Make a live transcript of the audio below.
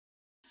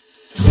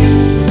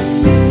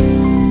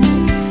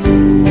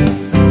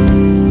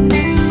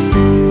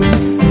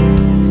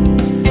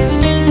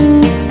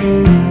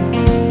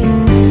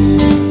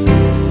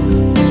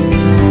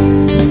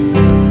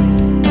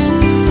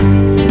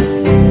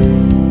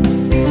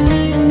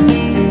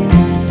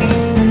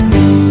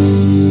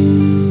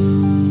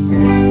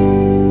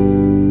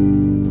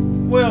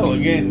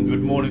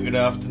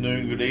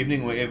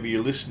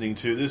listening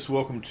to this,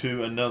 welcome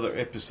to another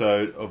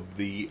episode of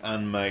the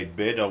Unmade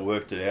Bed. I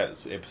worked it out,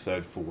 it's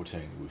episode 14.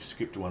 We've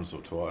skipped once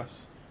or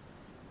twice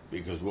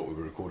because what we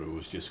recorded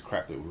was just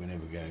crap that we were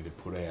never going to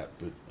put out.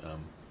 But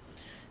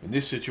in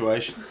this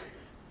situation,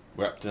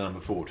 we're up to number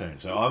 14.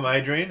 So I'm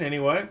Adrian,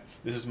 anyway.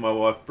 This is my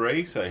wife,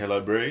 Bree. Say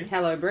hello, Bree.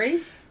 Hello,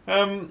 Bree.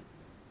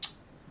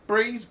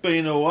 Bree's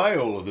been away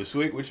all of this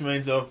week, which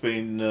means I've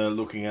been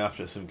looking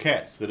after some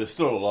cats that are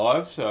still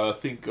alive, so I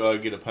think I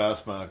get a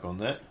pass mark on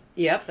that.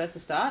 Yep, that's a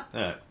start.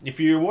 If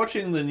you're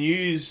watching the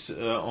news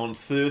on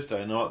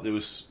Thursday night, there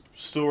was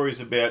stories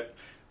about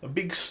a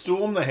big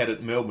storm they had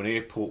at Melbourne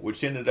Airport,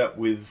 which ended up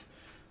with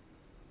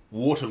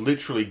water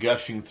literally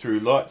gushing through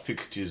light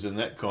fixtures and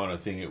that kind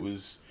of thing. It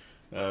was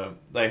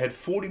they had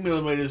 40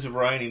 millimetres of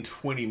rain in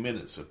 20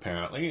 minutes,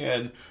 apparently,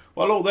 and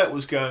while all that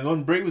was going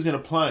on, Bree was in a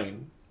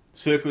plane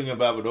circling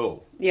above it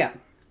all. Yeah.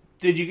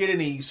 Did you get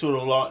any sort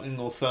of lightning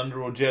or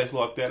thunder or jazz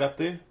like that up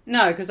there?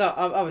 No, because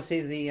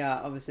obviously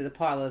the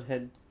pilot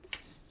had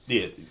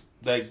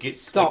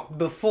stopped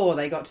before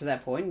they got to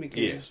that point,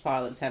 because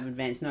pilots have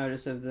advance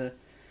notice of the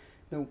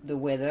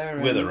weather.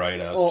 Weather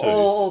radars too.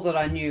 All that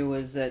I knew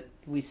was that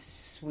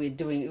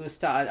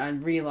I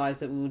realised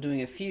that we were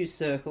doing a few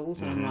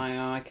circles, and I'm like,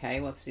 oh, okay,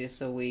 what's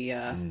this? Are we,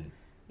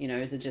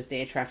 is it just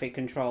air traffic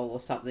control or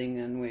something,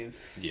 and we've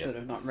sort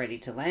of not ready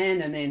to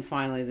land? And then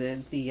finally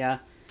the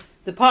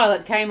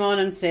pilot came on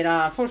and said,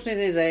 unfortunately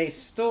there's a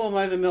storm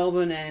over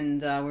Melbourne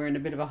and we're in a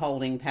bit of a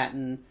holding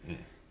pattern.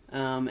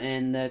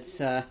 And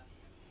that's,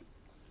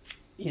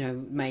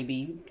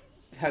 maybe,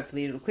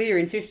 hopefully it'll clear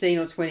in 15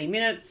 or 20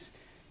 minutes.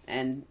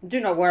 And do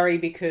not worry,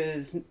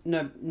 because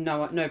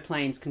no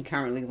planes can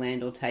currently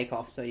land or take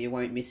off, so you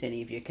won't miss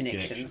any of your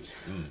connections.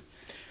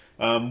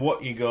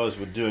 What you guys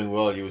were doing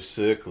while you were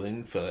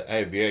circling, for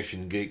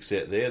aviation geeks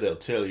out there, they'll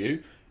tell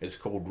you, it's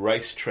called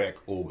racetrack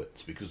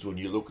orbits, because when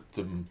you look at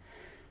them,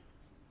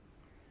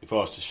 if I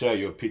was to show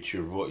you a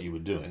picture of what you were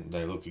doing,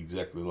 they look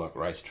exactly like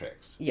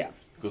racetracks. Yeah.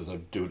 Because they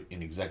do it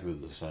in exactly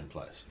the same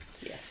place.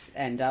 Yes,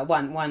 and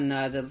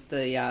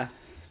the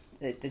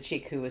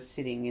chick who was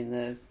sitting in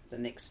the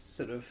next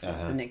sort of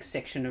the next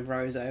section of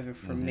rows over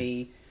from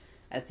me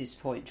at this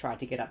point tried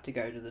to get up to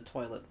go to the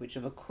toilet, which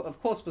of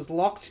course was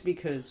locked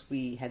because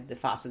we had the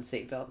fastened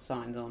seatbelt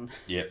signs on.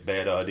 Yeah,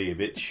 bad idea,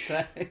 bitch.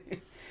 So,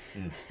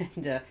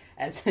 and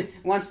as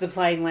once the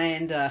plane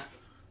landed,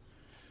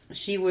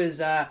 she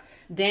was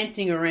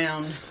dancing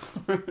around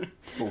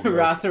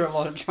rather a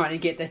lot, trying to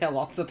get the hell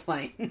off the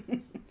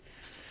plane.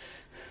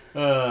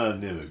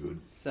 Never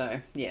good. So,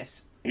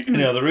 yes.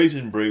 Now, the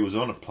reason Bree was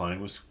on a plane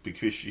was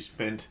because she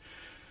spent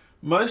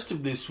most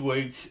of this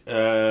week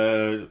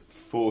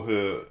for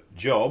her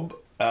job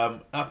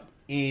up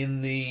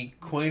in the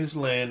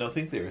Queensland, I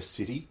think they're a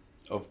city,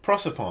 of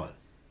Proserpine.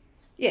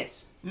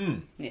 Yes.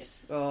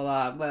 Yes. Well,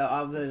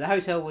 the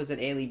hotel was at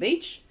Airlie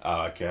Beach.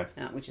 Oh, okay.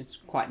 Which is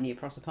quite near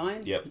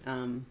Proserpine. Yep.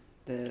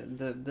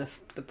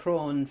 The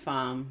prawn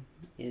farm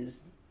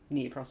is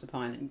near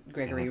Proserpine at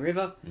Gregory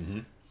River.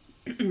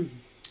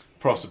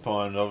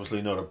 Proserpine,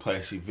 obviously not a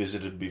place you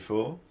visited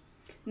before.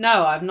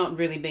 No, I've not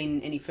really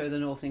been any further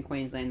north in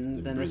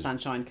Queensland than the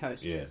Sunshine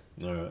Coast. Yeah,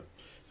 all right.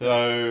 So,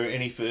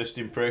 any first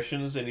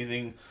impressions?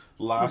 Anything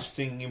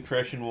lasting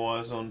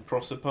impression-wise on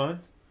Proserpine?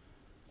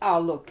 Oh,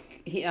 look.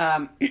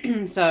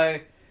 So,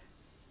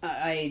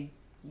 I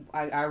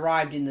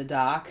arrived in the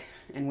dark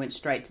and went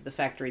straight to the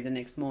factory the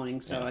next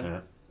morning. So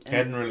I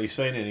hadn't really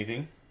seen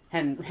anything.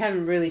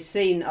 Haven't really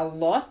seen a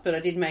lot, but I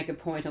did make a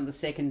point on the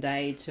second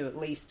day to at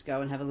least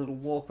go and have a little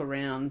walk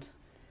around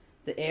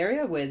the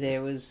area where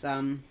there was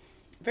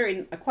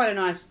quite a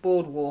nice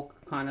boardwalk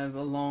kind of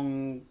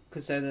along,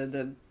 because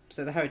the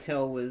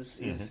hotel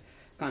is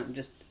kind of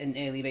just in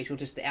Airlie Beach, or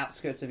just the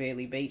outskirts of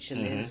Airlie Beach,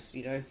 and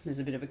there's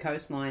a bit of a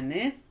coastline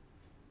there,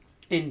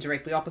 and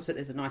directly opposite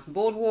there's a nice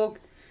boardwalk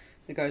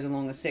that goes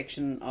along a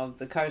section of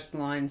the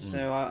coastline.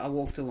 So I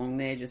walked along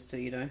there just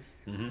to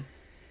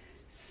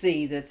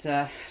see that,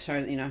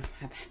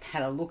 have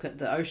had a look at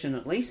the ocean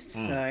at least.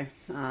 So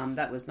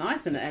that was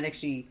nice, and it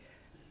actually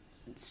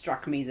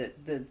struck me that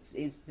it's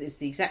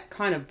the exact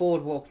kind of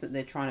boardwalk that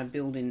they're trying to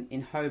build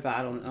in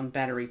Hobart on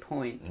Battery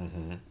Point,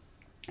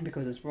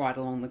 because it's right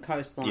along the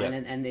coastline,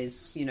 and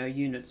there's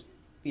units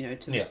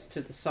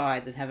to the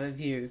side that have a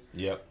view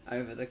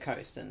over the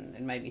coast, and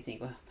it made me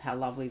think, well, how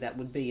lovely that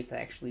would be if they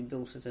actually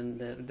built it, and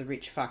the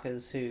rich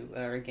fuckers who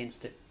are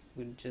against it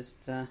would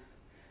just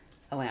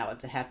allow it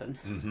to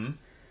happen.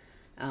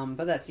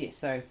 But that's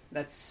so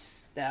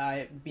that's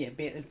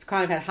it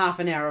kind of had half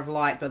an hour of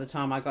light by the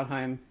time I got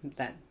home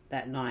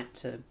that night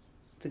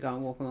to go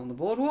and walk along the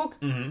boardwalk.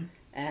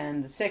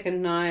 And the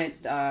second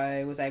night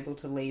I was able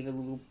to leave a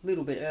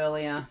little bit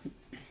earlier,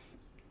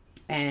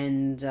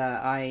 and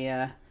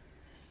I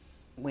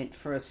went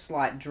for a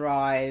slight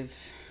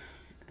drive.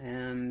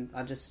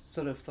 I just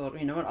sort of thought,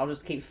 you know what, I'll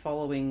just keep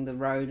following the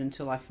road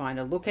until I find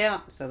a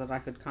lookout so that I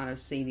could kind of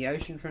see the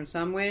ocean from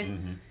somewhere.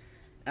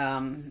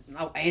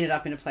 I ended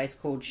up in a place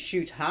called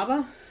Chute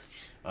Harbour.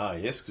 Ah,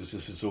 yes, because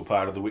this is all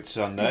part of the Whit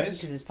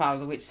Sundays. Because it's part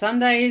of the Whit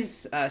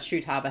Sundays.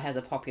 Shute Harbour has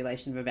a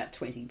population of about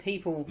 20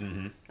 people,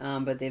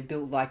 but they've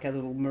built like a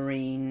little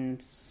marine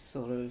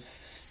sort of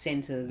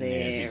centre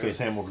there. Yeah, because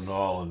Hamilton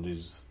Island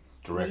is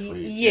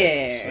directly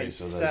out to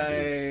sea,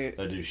 so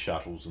they do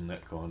shuttles and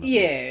that kind of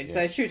thing.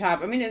 So Shute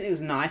Harbour, I mean, it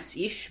was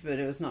nice-ish, but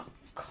it was not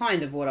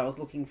kind of what I was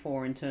looking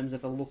for in terms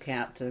of a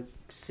lookout to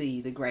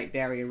see the Great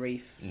Barrier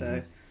Reef.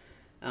 So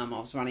I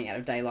was running out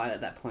of daylight at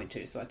that point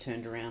too, so I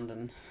turned around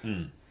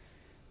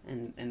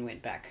and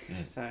went back.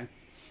 So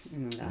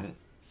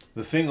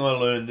the thing I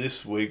learned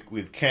this week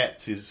with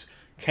cats is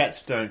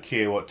cats don't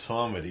care what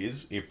time it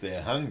is. If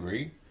they're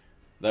hungry,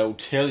 they'll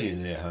tell you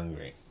they're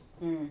hungry.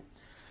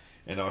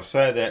 And I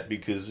say that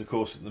because, of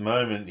course, at the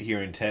moment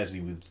here in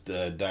Tassie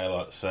with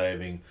daylight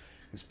saving,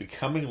 it's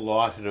becoming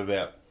light at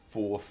about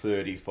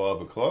 4:30,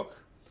 5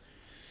 o'clock.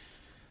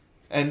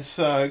 And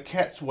so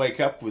cats wake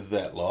up with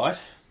that light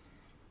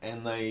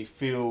and they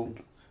feel,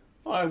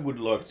 I would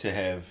like to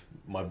have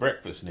my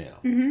breakfast now.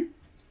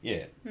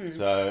 Yeah.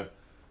 So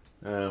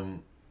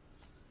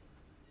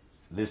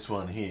this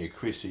one here,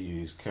 Chrissy,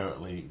 who's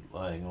currently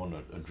laying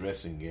on a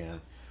dressing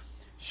gown,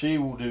 she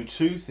will do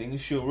two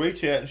things. She'll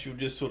reach out and she'll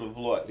just sort of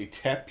lightly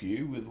tap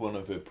you with one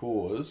of her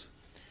paws,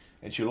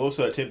 and she'll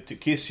also attempt to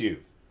kiss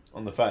you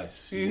on the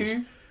face. She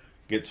just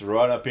gets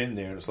right up in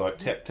there and it's like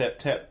tap, tap,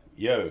 tap,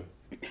 yo,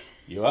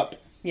 you up?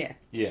 Yeah.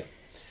 Yeah.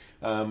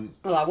 Well,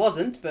 I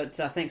wasn't, but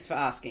thanks for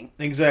asking.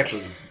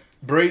 Exactly.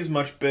 Bree's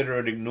much better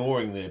at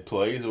ignoring their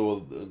pleas,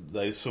 or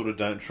they sort of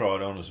don't try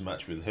it on as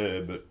much with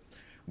her, but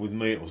with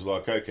me it was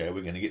like, okay,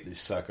 we're going to get this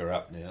sucker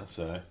up now.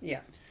 So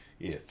yeah,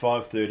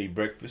 5:30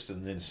 breakfast,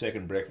 and then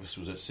second breakfast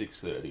was at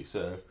 6:30.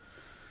 So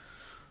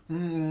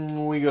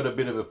we got a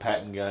bit of a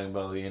pattern going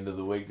by the end of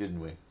the week,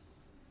 didn't we?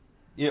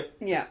 Yep.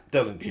 Yeah.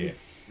 Doesn't care.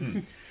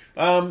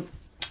 Now,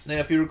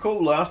 if you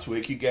recall last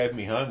week, you gave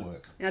me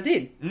homework. I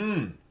did.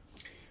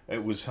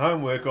 It was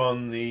homework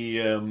on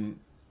the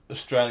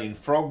Australian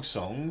frog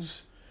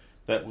songs.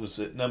 That was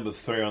at number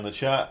 3 on the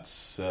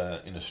charts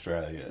in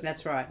Australia.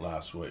 That's right.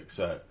 Last week.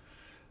 So,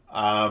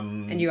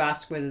 and you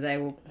asked whether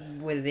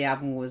the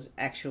album was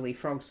actually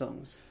frog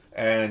songs.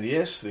 And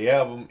yes, the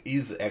album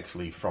is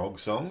actually frog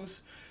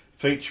songs,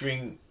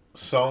 featuring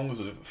songs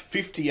of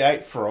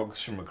 58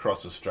 frogs from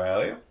across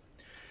Australia,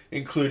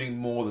 including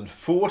more than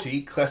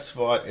 40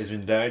 classified as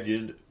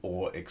endangered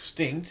or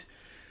extinct.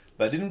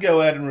 They didn't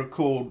go out and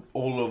record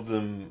all of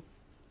them,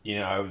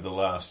 over the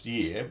last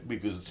year,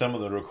 because some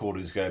of the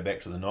recordings go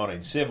back to the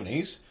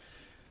 1970s.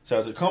 So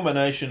it's a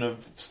combination of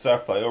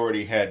stuff they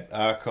already had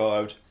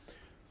archived,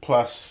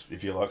 plus,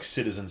 if you like,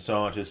 citizen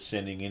scientists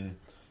sending in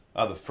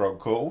other frog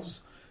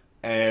calls.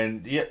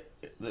 And yet,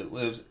 there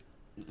was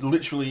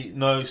literally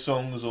no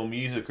songs or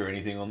music or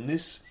anything on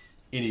this.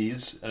 It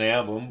is an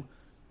album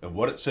of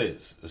what it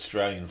says,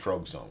 Australian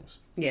frog songs.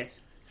 Yes.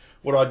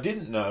 What I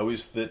didn't know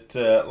is that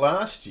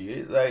last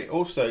year they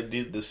also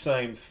did the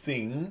same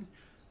thing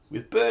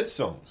with bird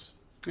songs.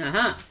 So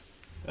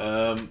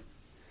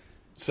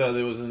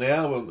there was an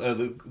album.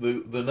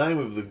 The name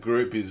of the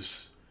group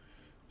is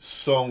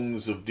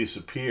Songs of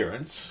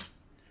Disappearance.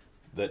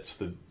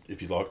 That's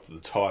if you like, the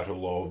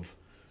title of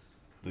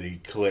the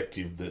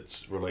collective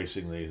that's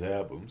releasing these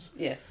albums.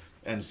 Yes.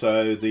 And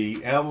so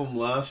the album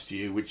last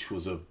year, which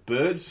was of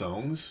bird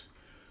songs,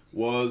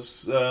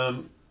 was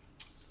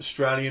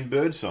Australian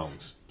bird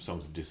songs,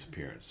 Songs of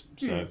Disappearance.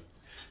 So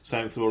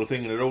same sort of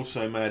thing, and it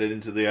also made it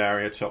into the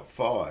ARIA Top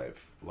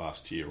 5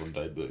 last year on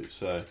debut.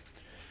 So,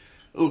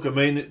 look, I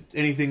mean,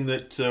 anything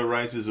that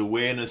raises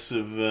awareness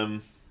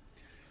of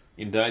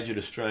endangered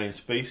Australian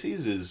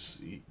species is,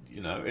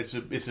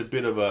 it's a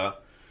bit of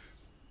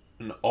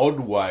an odd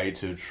way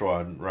to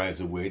try and raise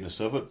awareness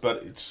of it,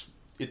 but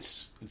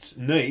it's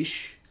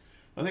niche.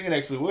 I think it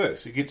actually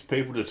works. It gets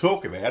people to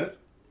talk about it,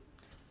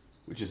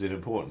 which is an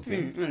important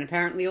thing. And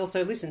apparently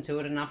also listen to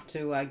it enough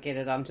to get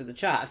it onto the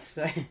charts.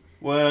 So.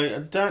 Well, I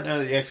don't know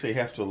that you actually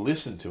have to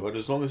listen to it,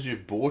 as long as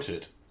you've bought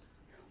it.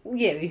 Well,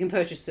 yeah, you can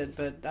purchase it,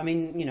 but, I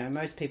mean,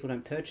 most people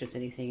don't purchase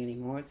anything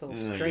anymore. It's all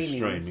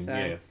streaming.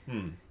 So.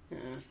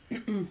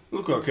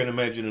 Look, I can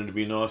imagine it'd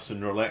be nice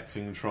and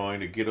relaxing trying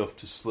to get off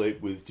to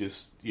sleep with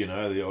just, the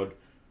odd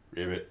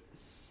rabbit.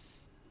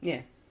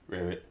 Yeah.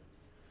 Rabbit.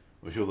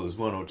 I'm sure there's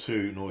one or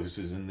two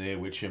noises in there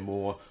which are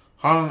more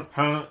kind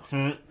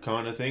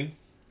of thing.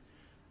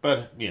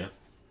 But,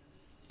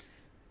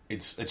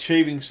 it's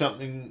achieving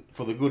something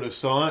for the good of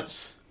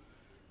science,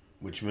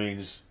 which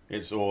means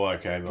it's all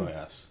okay by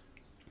us.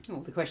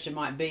 Well, the question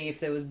might be, if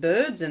there was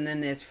birds and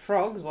then there's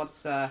frogs,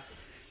 what's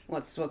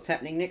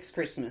happening next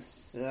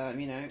Christmas?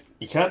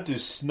 You can't do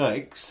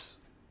snakes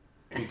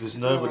because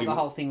nobody. Well,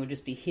 the whole thing would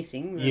just be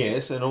hissing. Really.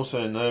 Yes, and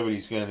also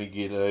nobody's going to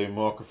get a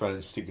microphone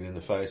and stick it in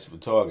the face of a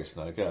tiger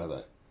snake, are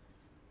they?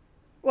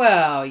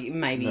 Well,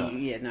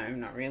 maybe. No,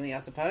 not really. I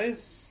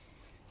suppose.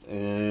 I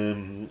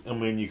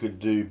mean, you could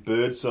do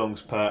bird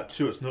songs part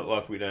 2. It's not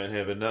like we don't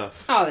have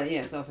enough. Oh,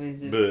 yes,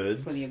 obviously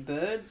birds. Plenty of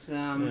birds.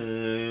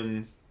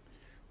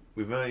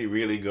 We've only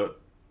really got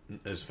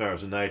as far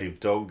as a native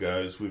dog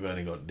goes, we've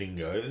only got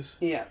dingoes.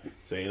 Yeah.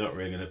 So you're not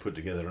really going to put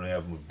together an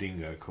album of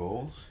dingo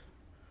calls.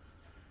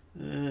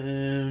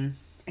 I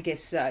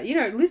guess,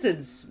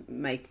 lizards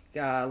make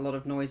a lot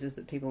of noises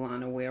that people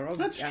aren't aware of.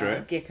 That's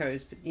true.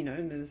 Geckos, but,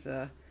 there's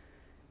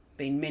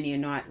been many a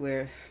night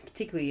where,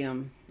 particularly,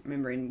 I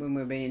remember when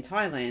we've been in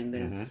Thailand,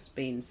 there's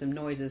been some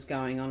noises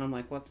going on. I'm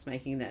like, what's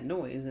making that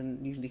noise?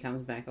 And usually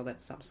comes back,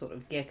 that's some sort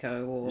of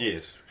gecko or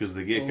yes, because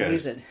the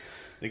lizard.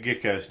 The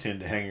geckos tend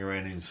to hang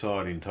around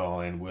inside in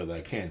Thailand where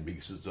they can,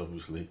 because it's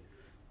obviously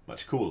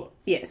much cooler.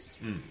 Yes.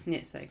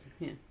 Yes,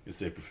 It's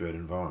their preferred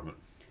environment.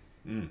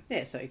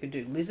 Yeah, so you could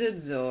do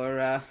lizards or...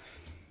 well,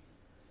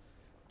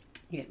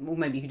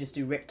 maybe you could just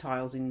do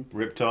reptiles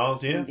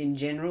Reptiles, yeah. in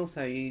general.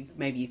 So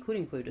maybe you could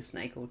include a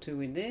snake or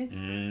two in there.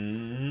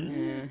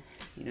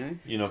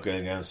 You're not going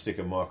to go and stick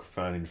a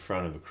microphone in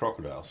front of a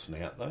crocodile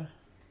snout, though.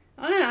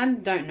 I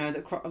don't know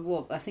that.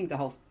 Well, I think the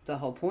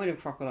whole point of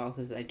crocodiles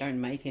is they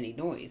don't make any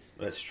noise.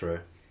 That's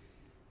true.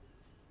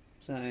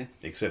 So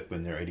except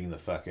when they're eating the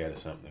fuck out of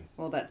something.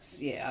 Well,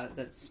 that's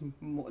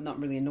not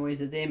really a noise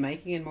that they're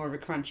making, and more of a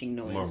crunching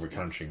noise. More of a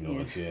crunching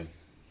noise, yeah.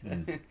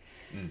 So,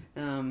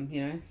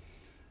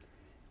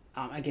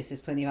 I guess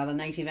there's plenty of other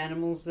native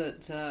animals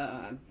that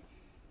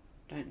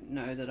don't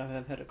know that I've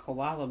ever heard a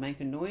koala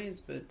make a noise,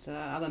 but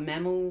other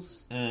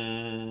mammals,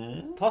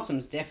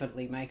 possums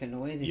definitely make a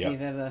noise. If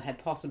you've ever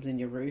had possums in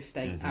your roof,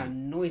 they are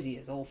noisy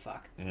as all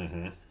fuck.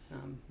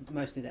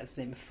 Mostly that's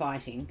them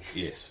fighting.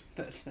 Yes.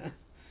 But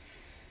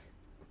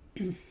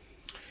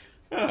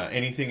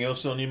anything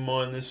else on your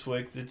mind this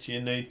week that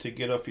you need to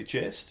get off your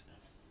chest?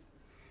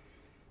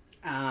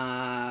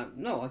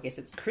 No, I guess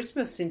it's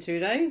Christmas in 2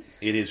 days.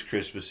 It is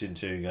Christmas in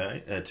 2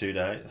 days.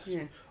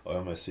 Yes. I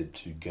almost said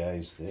 2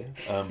 gays there.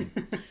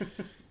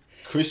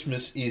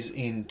 Christmas is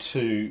in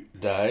 2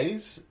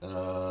 days.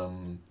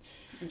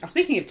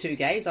 Speaking of 2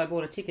 gays, I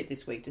bought a ticket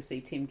this week to see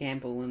Tim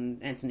Gamble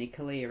and Anthony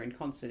Kalia in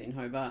concert in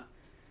Hobart.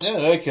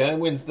 Oh, okay.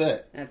 When's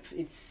that?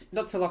 It's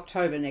not till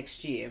October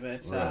next year,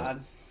 but right.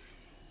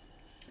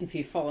 If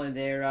you follow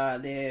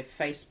their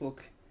Facebook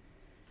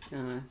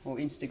or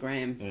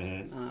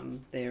Instagram,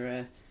 they're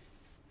a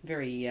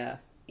very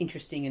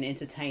interesting and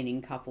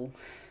entertaining couple.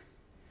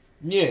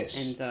 Yes.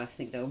 And I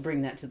think they'll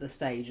bring that to the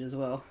stage as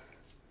well.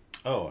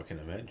 Oh, I can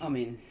imagine. I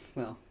mean,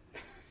 well,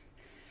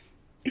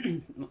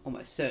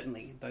 almost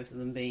certainly, both of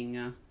them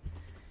being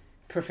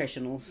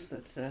professionals.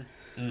 That's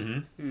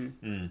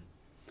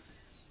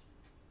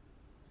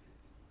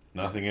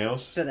Nothing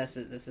else? So that's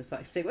a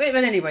segue.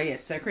 But anyway,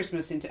 yes. So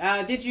Christmas into.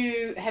 Have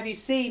you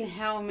seen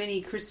how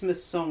many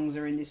Christmas songs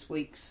are in this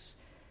week's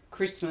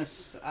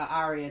Christmas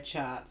aria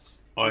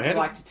charts? Would you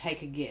like to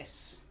take a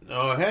guess?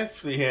 I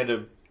actually had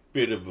a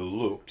bit of a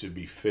look, to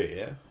be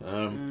fair.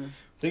 I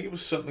think it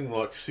was something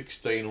like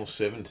 16 or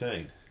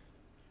 17.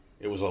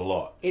 It was a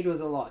lot. It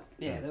was a lot.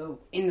 Yeah.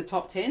 In the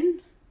top 10,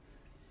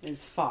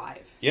 there's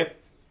 5. Yep.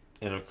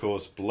 And of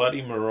course,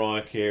 bloody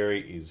Mariah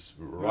Carey is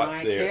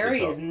right there. Mariah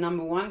Carey is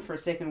number 1 for a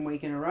second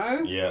week in a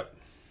row. Yep.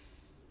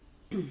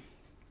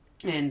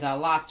 And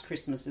Last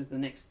Christmas is the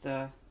next.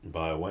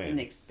 By a wham. The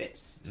next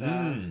best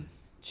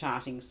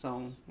charting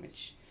song,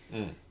 which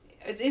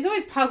it's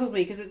always puzzled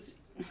me because it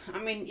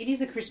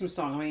is a Christmas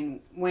song. I mean,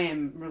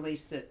 Wham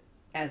released it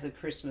as a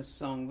Christmas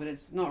song, but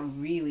it's not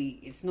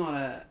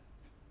a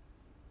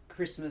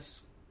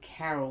Christmas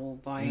carol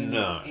by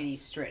any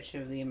stretch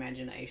of the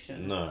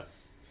imagination. No.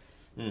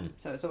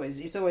 So it's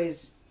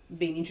always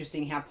been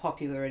interesting how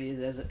popular it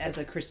is as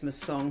a Christmas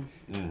song.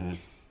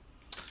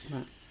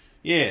 Right.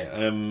 Yeah.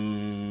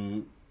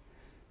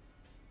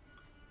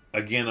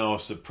 Again, I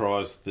was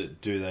surprised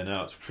that Do They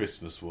Know It's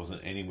Christmas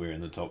wasn't anywhere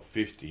in the top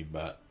 50,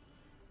 but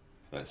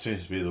that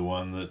seems to be the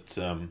one that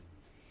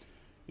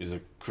is a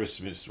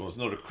Christmas. Well, it's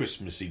not a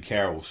Christmassy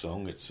carol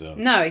song. It's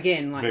no,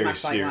 again,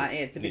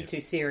 it's a bit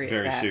too serious.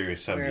 Very perhaps,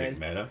 serious subject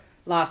matter.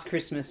 Last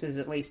Christmas is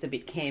at least a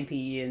bit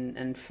campy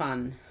and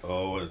fun.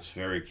 Oh, it's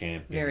very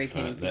campy. Very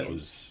campy.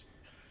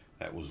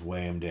 That was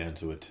Wham down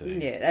to a T.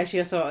 Yeah, actually,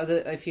 I saw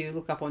if you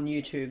look up on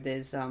YouTube,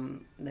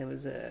 there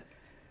was a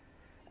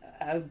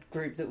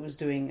group that was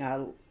doing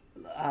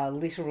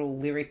literal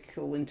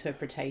lyrical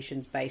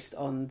interpretations based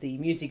on the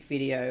music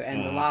video,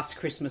 and the Last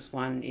Christmas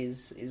one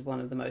is one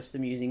of the most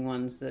amusing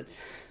ones. That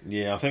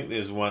I think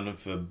there's one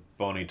for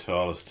Bonnie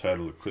Tyler's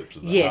Total Eclipse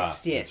of the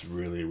Heart. Yes, it's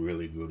really,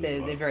 really good.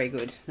 They're very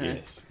good. So,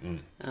 yes.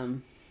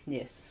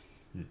 Yes.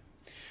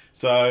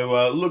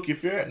 So look,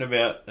 if you're out and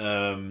about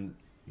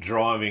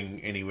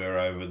driving anywhere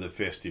over the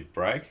festive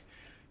break,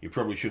 you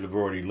probably should have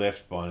already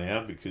left by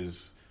now,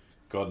 because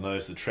God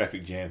knows the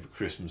traffic jam for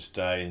Christmas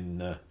Day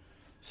in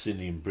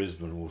Sydney and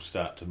Brisbane will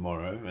start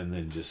tomorrow, and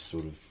then just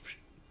sort of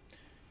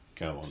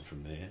go on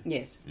from there.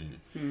 Yes.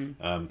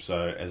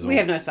 So we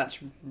have no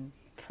such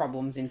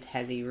problems in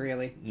Tassie,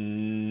 really.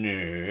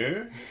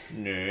 No.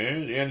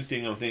 The only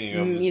thing I'm thinking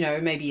of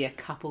is, maybe a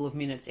couple of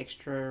minutes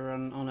extra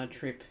on a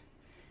trip.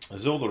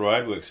 There's all the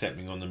roadworks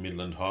happening on the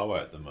Midland Highway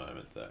at the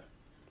moment, though.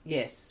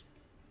 Yes,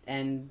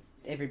 and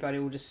everybody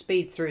will just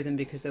speed through them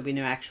because there'll be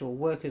no actual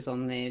workers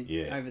on there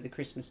Yeah. over the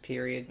Christmas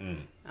period,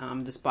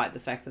 despite the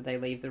fact that they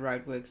leave the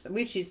roadworks,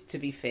 which is, to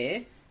be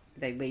fair,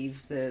 they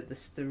leave the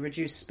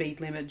reduced speed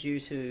limit due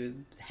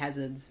to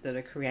hazards that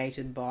are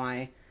created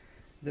by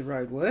the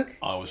roadwork.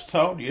 I was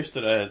told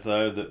yesterday,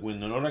 though, that when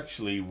they're not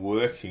actually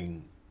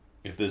working,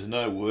 if there's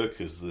no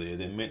workers there,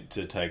 they're meant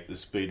to take the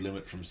speed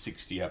limit from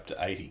 60 up to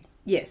 80.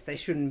 Yes, they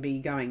shouldn't be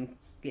going,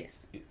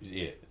 yes.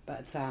 Yeah.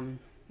 But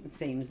it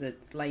seems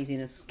that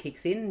laziness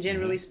kicks in,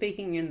 generally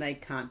speaking, and they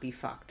can't be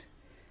fucked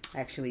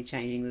actually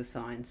changing the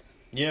signs.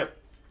 Yep.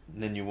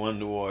 And then you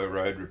wonder why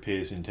road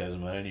repairs in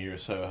Tasmania are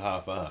so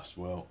half-assed.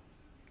 Well,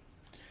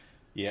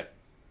 yep.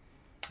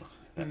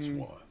 That's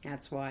why.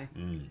 That's why.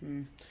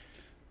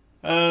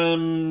 So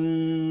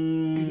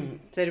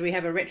do we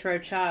have a retro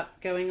chart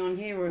going on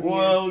here? Or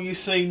well, you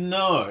see,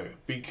 no,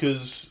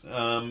 because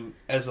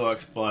as I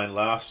explained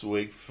last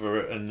week,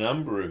 for a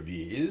number of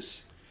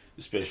years,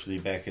 especially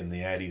back in the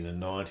 80s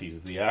and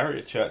 90s, the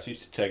ARIA charts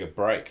used to take a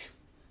break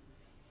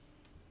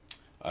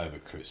over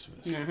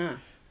Christmas,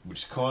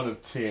 which kind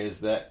of tears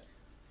that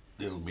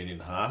little bit in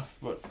half.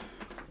 But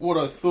what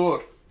I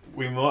thought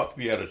we might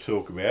be able to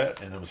talk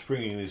about, and I'm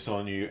springing this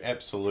on you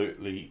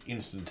absolutely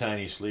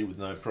instantaneously with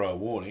no prior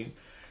warning,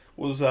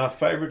 was our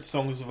favourite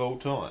songs of all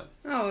time.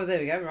 Oh, well, there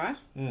we go, right.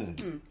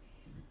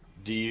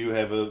 Do you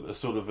have a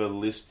sort of a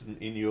list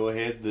in your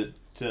head that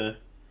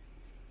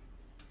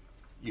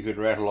you could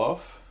rattle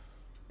off?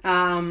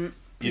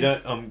 You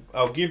don't.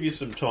 I'll give you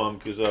some time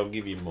because I'll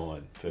give you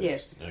mine first.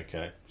 Yes.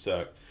 Okay.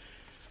 So,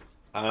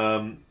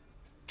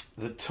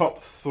 the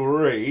top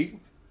three,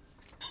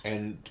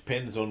 and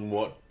depends on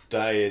what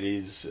day it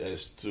is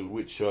as to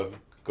which I've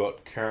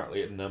got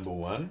currently at number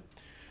one.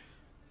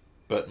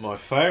 But my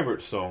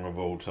favourite song of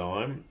all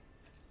time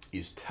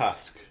is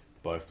 "Tusk"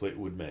 by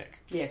Fleetwood Mac.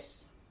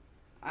 Yes.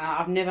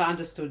 I've never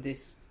understood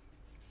this.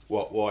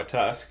 What? Why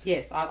Tusk?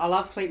 Yes, I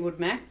love Fleetwood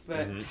Mac,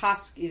 but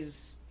Tusk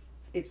is...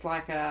 It's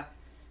like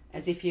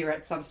as if you're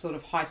at some sort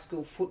of high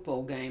school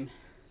football game.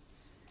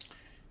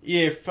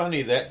 Yeah,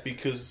 funny that,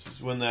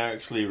 because when they're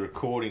actually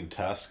recording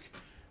Tusk,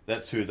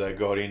 that's who they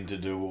got in to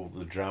do all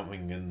the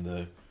drumming and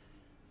the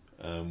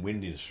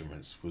wind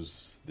instruments,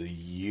 was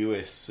the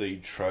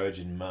USC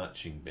Trojan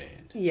Marching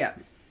Band. Yeah.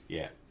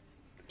 Yeah.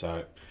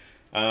 So,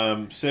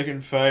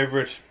 second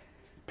favourite,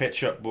 Pet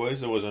Shop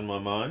Boys, always on my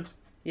mind.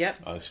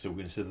 Yep. I still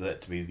consider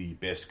that to be the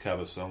best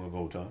cover song of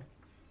all time.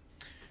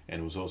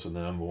 And it was also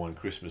the number one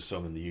Christmas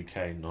song in the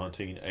UK in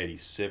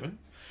 1987.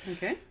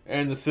 Okay.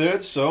 And the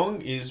third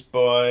song is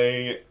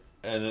by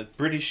a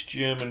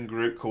British-German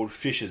group called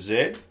Fisher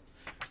Z,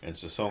 and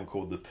it's a song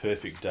called The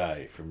Perfect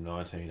Day from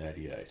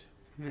 1988.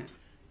 Yeah.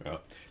 Right.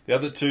 The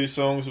other two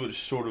songs,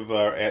 which sort of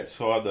are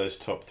outside those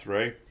top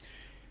three,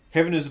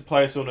 Heaven is a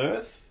Place on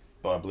Earth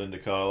by Belinda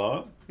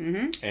Carlisle,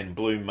 and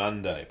Blue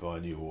Monday by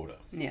New Order.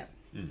 Yeah.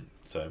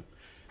 So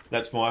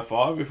that's my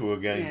five. If we were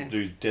going to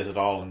do Desert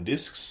Island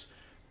Discs,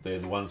 they're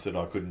the ones that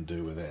I couldn't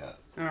do without.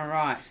 All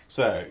right.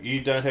 So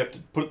you don't have to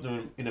put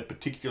them in a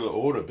particular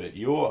order, but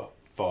your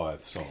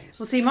five songs.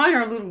 Well, see, mine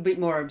are a little bit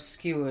more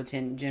obscure,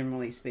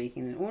 generally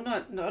speaking. Well,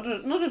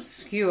 not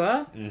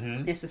obscure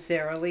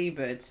necessarily,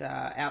 but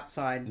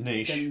outside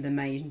niche,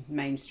 the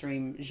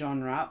mainstream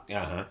genre.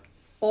 Uh-huh.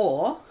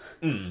 Or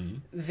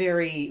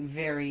very,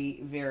 very,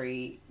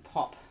 very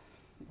pop.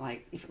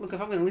 Like, if I'm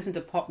going to listen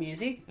to pop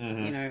music,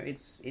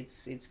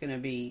 it's going to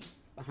be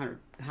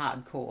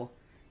hardcore.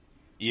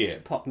 Yeah.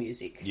 Pop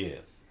music. Yeah.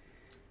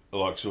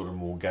 Like sort of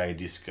more gay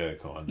disco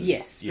kind of.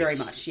 Yes, very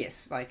much,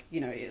 yes. Like,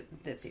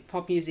 that's it.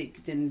 Pop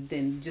music,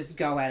 then just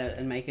go at it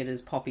and make it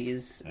as poppy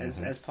as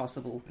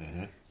possible.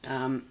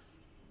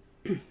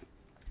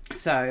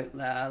 So,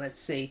 let's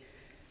see.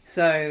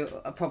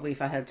 So, probably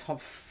if I had a top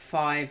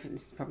five,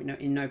 it's probably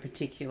in no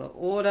particular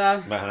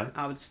order.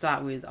 I would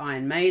start with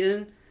Iron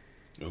Maiden.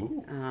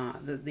 Ooh.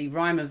 The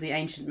Rhyme of the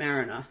Ancient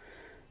Mariner.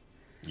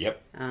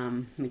 Yep.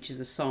 Which is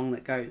a song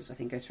that goes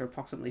for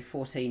approximately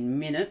 14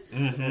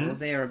 minutes or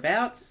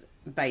thereabouts,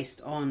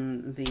 based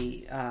on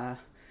the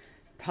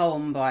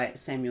poem by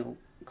Samuel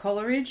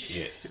Coleridge.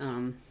 Yes.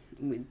 One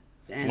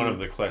of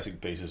the classic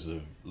pieces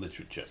of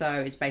literature. So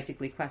it's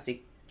basically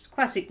classic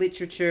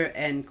literature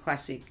and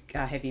classic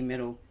heavy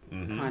metal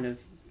kind of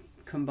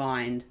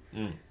combined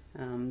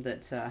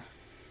that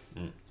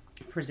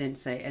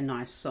presents a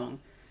nice song.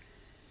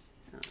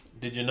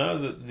 Did you know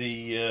that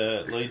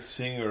the lead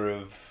singer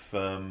of...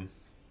 I'm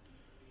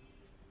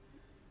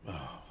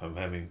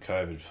having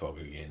COVID fog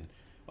again.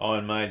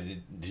 Iron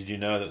Maiden. Did you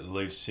know that the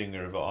lead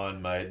singer of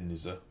Iron Maiden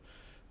is a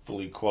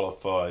fully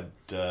qualified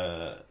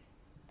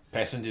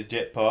passenger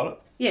jet pilot?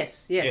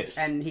 Yes.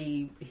 And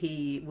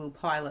he will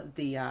pilot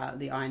the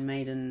Iron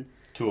Maiden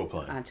tour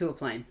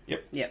plane.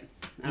 Yep.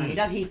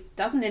 He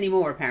doesn't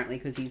anymore apparently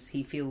because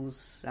he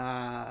feels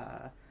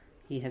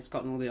he has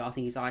gotten a little bit. I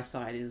think his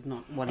eyesight is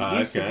not what it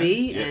used to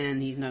be,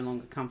 and he's no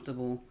longer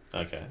comfortable.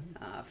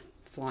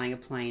 Flying a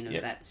plane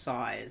of that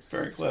size.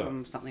 Very clever.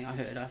 From something I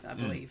heard, I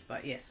believe.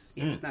 But yes,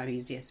 no,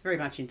 he's very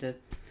much into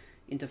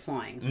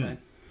flying. So,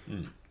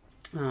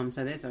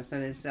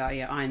 There's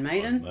Iron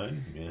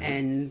Maiden,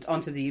 and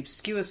onto the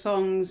obscure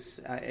songs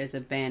is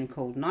a band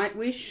called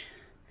Nightwish.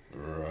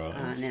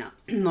 Right. Now,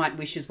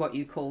 Nightwish is what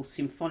you call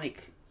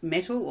symphonic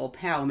metal or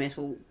power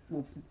metal.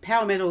 Well,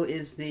 power metal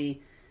is the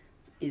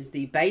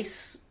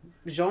bass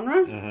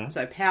genre. Mm-hmm.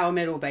 So power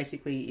metal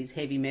basically is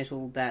heavy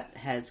metal that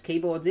has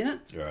keyboards in it.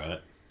 Right.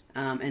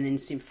 And then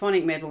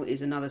symphonic metal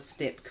is another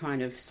step,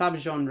 kind of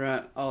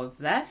subgenre of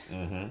that,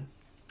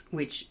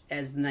 which,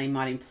 as the name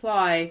might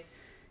imply,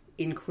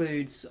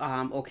 includes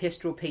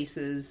orchestral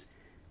pieces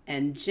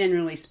and,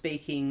 generally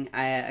speaking,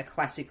 a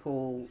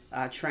classical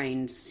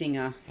trained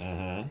singer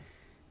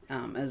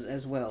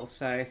as well.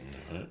 So,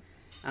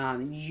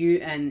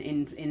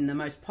 in the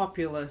most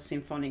popular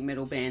symphonic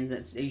metal bands,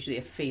 that's usually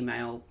a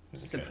female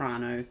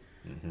soprano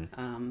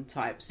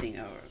type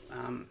singer.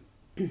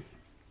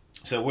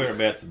 So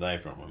whereabouts are they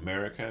from?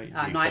 America?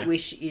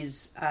 Nightwish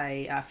is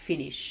a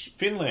Finnish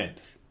Finland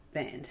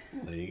band.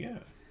 There you go.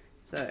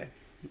 So,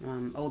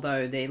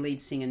 although their lead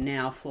singer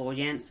now, Floor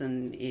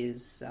Jansen,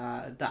 is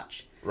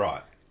Dutch.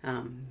 Right.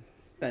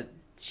 But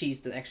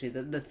she's actually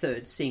the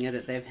third singer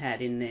that they've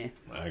had in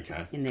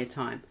their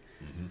time.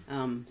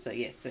 So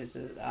yes, there's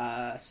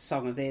a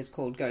song of theirs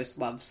called Ghost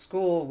Love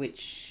Score,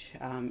 which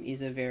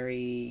is a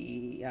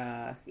very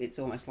it's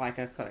almost like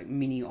a kind of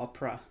mini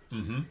opera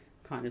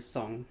kind of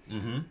song.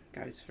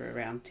 Goes for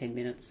around 10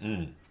 minutes.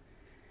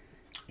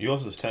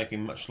 Yours is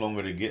taking much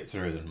longer to get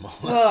through than mine.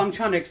 Well, I'm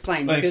trying to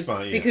explain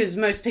because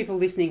most people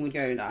listening would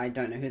go, I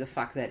don't know who the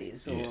fuck that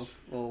is.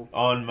 Or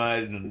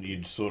Unmade, and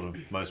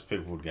most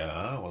people would go,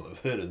 well, I've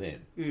heard of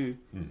them.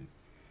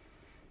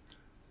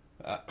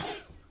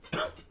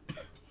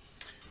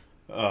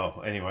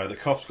 Anyway, the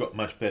cough's got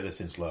much better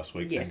since last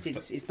week. Yes,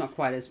 it's not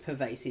quite as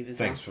pervasive as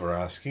Thanks for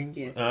asking.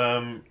 Yes.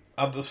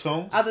 Other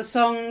songs? Other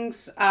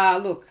songs,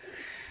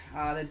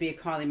 there'd be a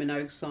Kylie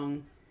Minogue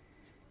song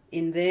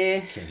in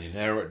there. Can you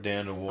narrow it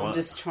down to one? I'm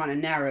just trying to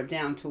narrow it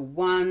down to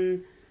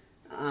one.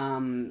 If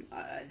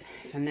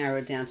I narrow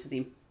it down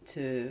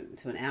to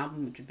an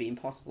album, which would be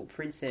Impossible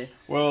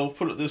Princess. Well,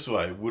 put it this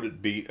way. Would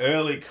it be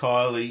early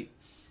Kylie,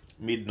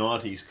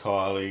 mid-90s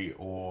Kylie,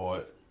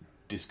 or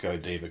Disco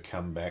Diva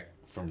comeback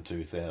from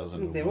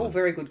 2000? They're all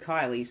very good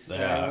Kylies.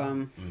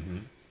 So,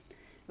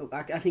 look,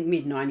 I think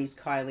mid-90s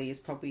Kylie is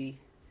probably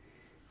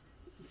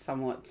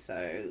somewhat,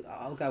 so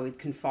I'll go with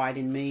Confide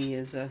in Me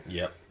as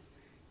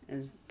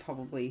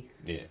probably...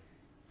 Yeah.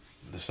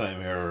 The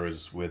same era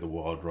as Where the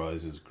Wild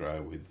Roses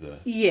Grow with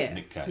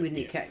Nick Cave. With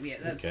Nick Cave, yeah.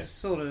 That's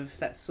sort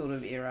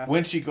of era.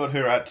 When she got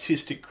her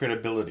artistic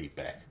credibility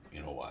back,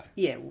 in a way.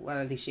 Yeah, well, I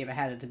don't think she ever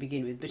had it to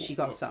begin with, but she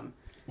got some.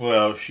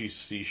 Well, she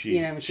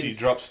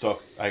dropped stock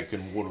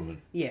Aiken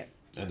Waterman. Yeah.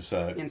 And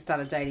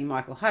started dating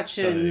Michael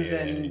Hutchins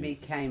and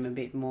became a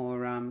bit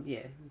more,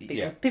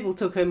 people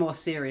took her more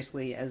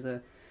seriously as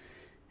a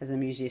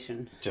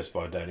musician. Just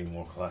by dating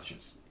Michael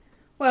Hutchins.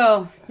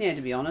 Well, yeah,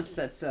 to be honest,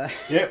 that's...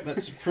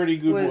 that's a pretty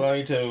good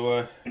way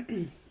to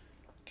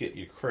get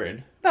your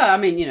cred. But, I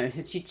mean,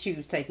 she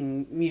was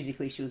taking...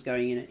 Musically, she was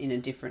going in a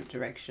different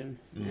direction.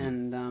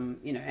 And, and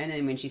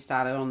then when she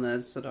started on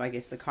the sort of, I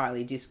guess, the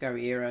Kylie disco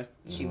era,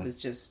 she was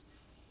just...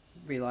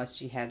 Realised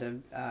she had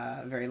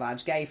a very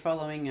large gay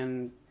following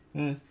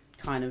and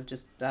kind of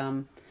just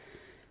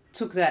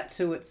took that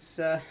to its...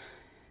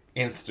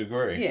 nth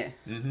degree. Yeah.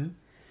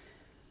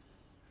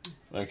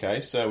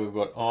 Okay, so we've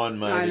got Iron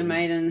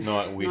Maiden,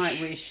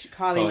 Nightwish,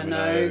 Kylie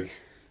Minogue.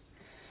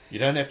 You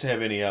don't have to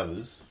have any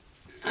others.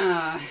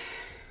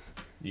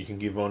 You can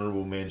give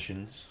honourable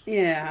mentions.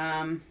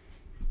 Yeah.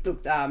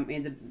 Look,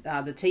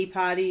 the Tea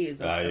Party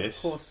is,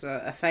 of course,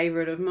 a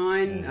favourite of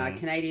mine. A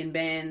Canadian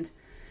band.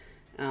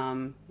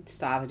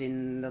 Started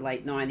in the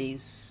late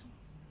 90s.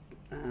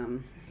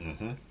 And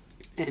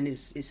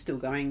is still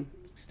going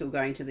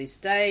to this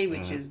day,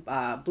 which is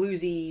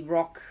bluesy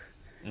rock.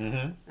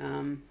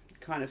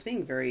 Kind of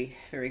thing, very,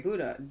 very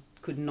good. I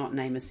could not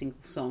name a single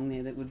song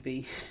there that would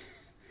be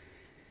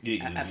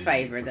a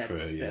favourite.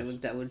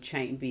 That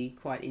would be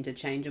quite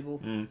interchangeable.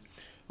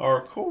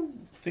 I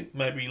think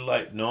maybe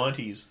late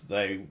 90s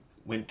they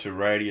went to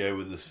radio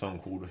with a song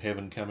called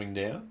Heaven Coming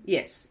Down.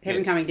 Yes,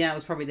 Heaven Coming Down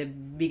was probably the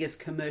biggest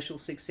commercial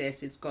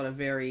success. It's got a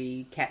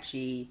very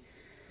catchy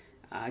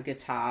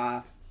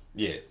guitar.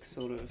 Yeah,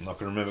 sort of. I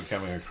can remember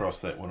coming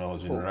across that when I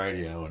was in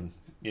radio, and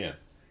yeah.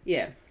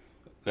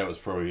 That was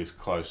probably as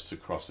close to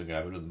crossing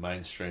over to the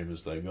mainstream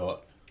as they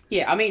got.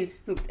 Yeah, I mean,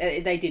 look,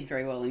 they did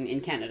very well in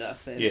Canada.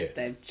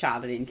 They've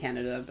charted in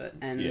Canada,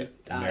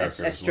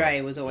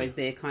 Australia was always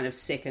their kind of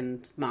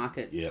second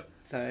market. Yep.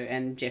 So,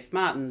 and Jeff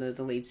Martin,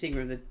 the lead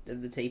singer of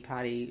the Tea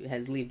Party,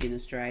 has lived in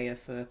Australia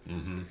for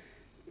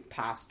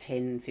past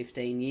 10,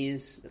 15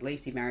 years. At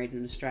least he married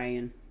an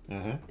Australian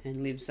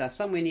and lives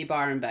somewhere near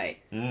Byron Bay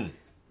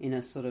in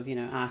a sort of,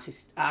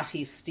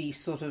 artisty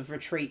sort of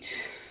retreat.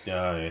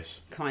 Oh, yes.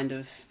 Kind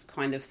of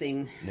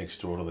thing.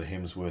 Next door to the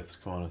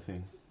Hemsworths kind of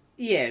thing.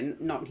 Yeah,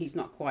 he's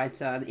not quite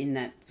in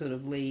that sort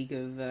of league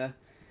of wealth,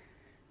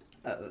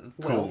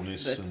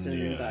 coolness, but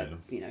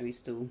he's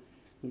still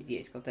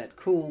he's got that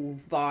cool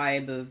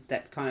vibe of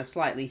that kind of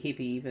slightly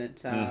hippie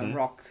but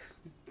rock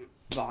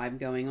vibe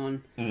going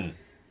on.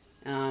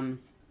 And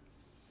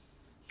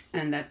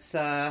that's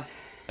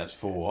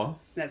 4.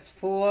 That's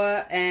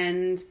 4,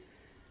 and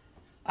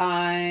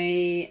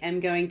I am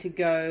going to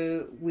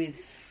go with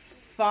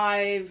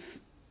 5.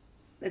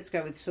 Let's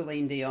go with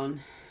Celine Dion.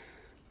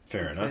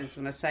 Fair enough. Because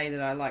when I say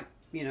that I like,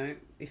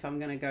 if I'm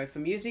going to go for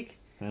music,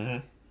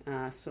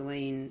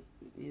 Celine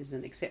is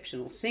an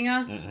exceptional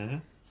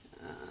singer.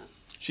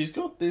 She's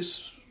got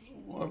this.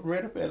 I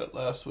read about it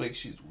last week.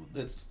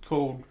 That's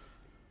called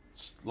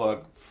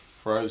like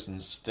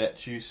frozen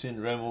statue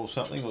syndrome or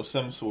something, or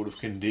some sort of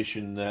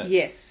condition that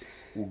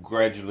will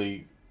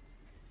gradually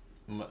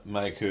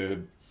make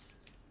her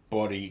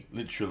body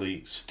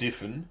literally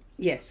stiffen.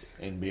 Yes.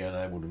 And be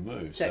unable to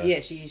move. So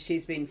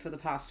she's been, for the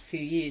past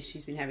few years,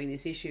 she's been having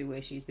this issue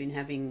where she's been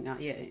having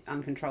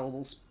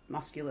uncontrollable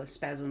muscular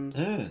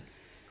spasms,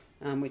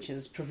 which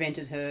has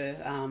prevented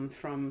her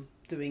from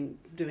doing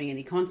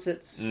any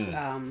concerts.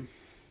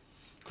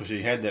 Because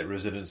she had that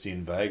residency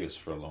in Vegas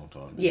for a long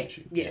time, didn't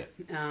she? Yeah.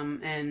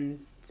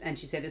 And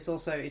she said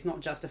it's not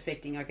just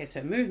affecting, I guess,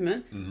 her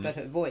movement, but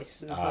her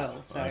voice as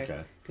well.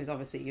 So because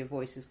obviously your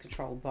voice is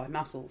controlled by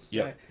muscles.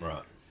 Yeah,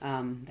 right.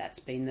 That's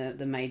been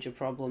the major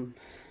problem.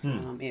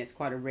 It's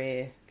quite a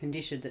rare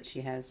condition that she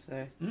has.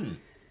 So,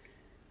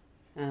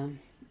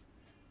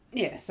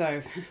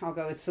 so I'll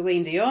go with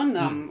Celine Dion.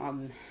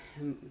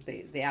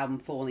 The album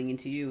 "Falling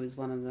Into You" is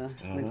one of the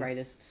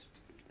greatest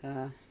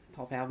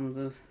pop albums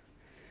of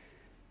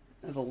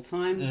all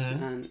time,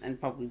 and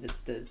probably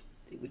the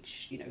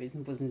which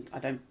wasn't. I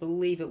don't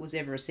believe it was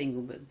ever a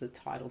single, but the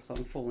title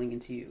song "Falling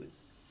Into You"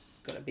 has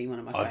got to be one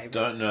of my favourites.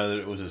 I don't know that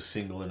it was a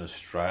single in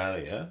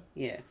Australia.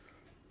 Yeah.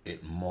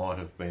 It might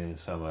have been in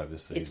some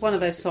overseas. It's one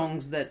of those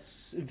songs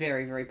that's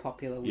very, very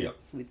popular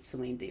with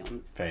Celine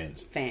Dion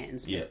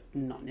fans, but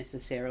not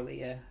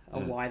necessarily a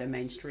wider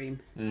mainstream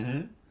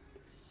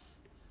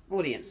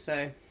audience.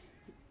 So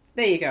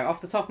there you go. Off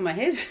the top of my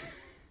head,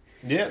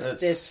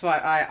 there's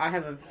I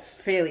have a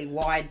fairly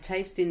wide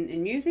taste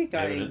in music.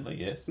 Evidently,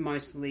 yes.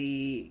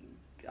 Mostly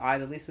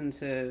either listen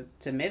to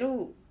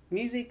metal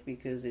music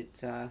because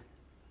it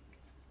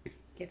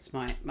gets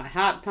my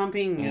heart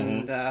pumping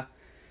and.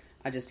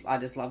 I just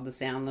love the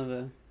sound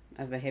of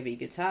a heavy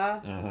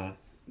guitar,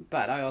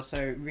 but I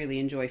also really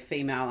enjoy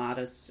female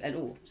artists.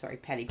 And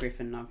Patty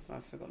Griffin.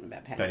 I've forgotten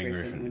about Patty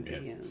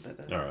Griffin.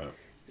 All right.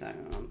 So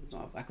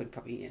I could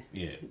probably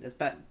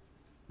but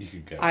you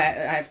could go. I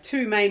have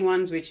 2 main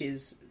ones, which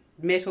is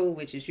metal,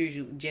 which is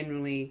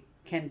generally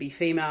can be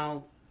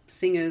female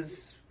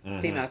singers,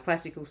 female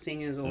classical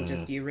singers, or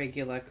just your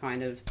regular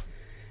kind of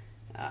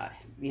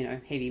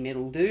heavy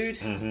metal dude.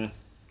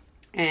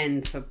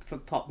 And for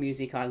pop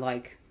music, I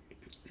like.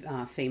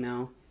 Good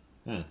female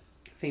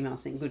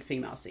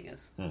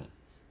singers.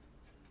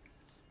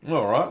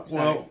 All right.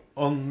 Well,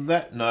 on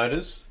that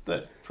notice,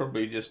 that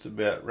probably just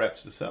about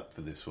wraps us up for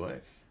this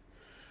week.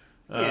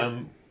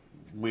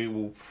 We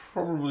will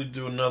probably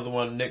do another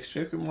one next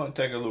week. We might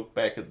take a look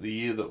back at the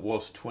year that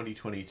was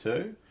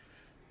 2022.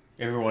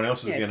 Everyone else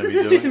is going to be doing.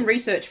 Let's do some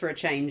research for a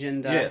change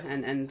and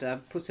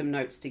put some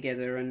notes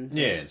together and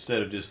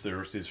instead of just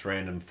this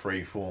random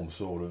free form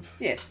sort of.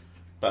 Yes.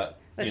 But.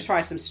 Let's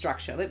try some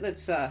structure.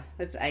 Let's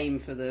aim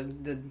for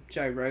the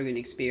Joe Rogan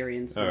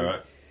experience. All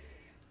right.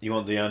 You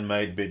want the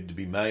unmade bed to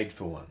be made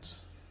for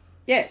once?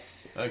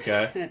 Yes.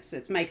 Okay.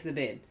 Let's make the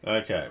bed.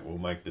 Okay, we'll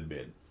make the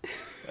bed.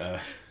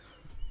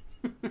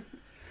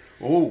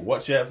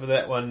 Watch out for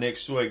that one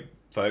next week,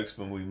 folks,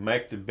 when we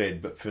make the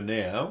bed. But for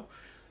now,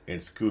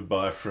 it's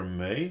goodbye from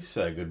me.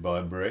 Say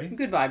goodbye, Bree.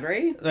 Goodbye,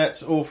 Bree.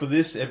 That's all for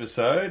this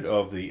episode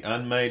of the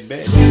Unmade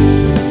Bed.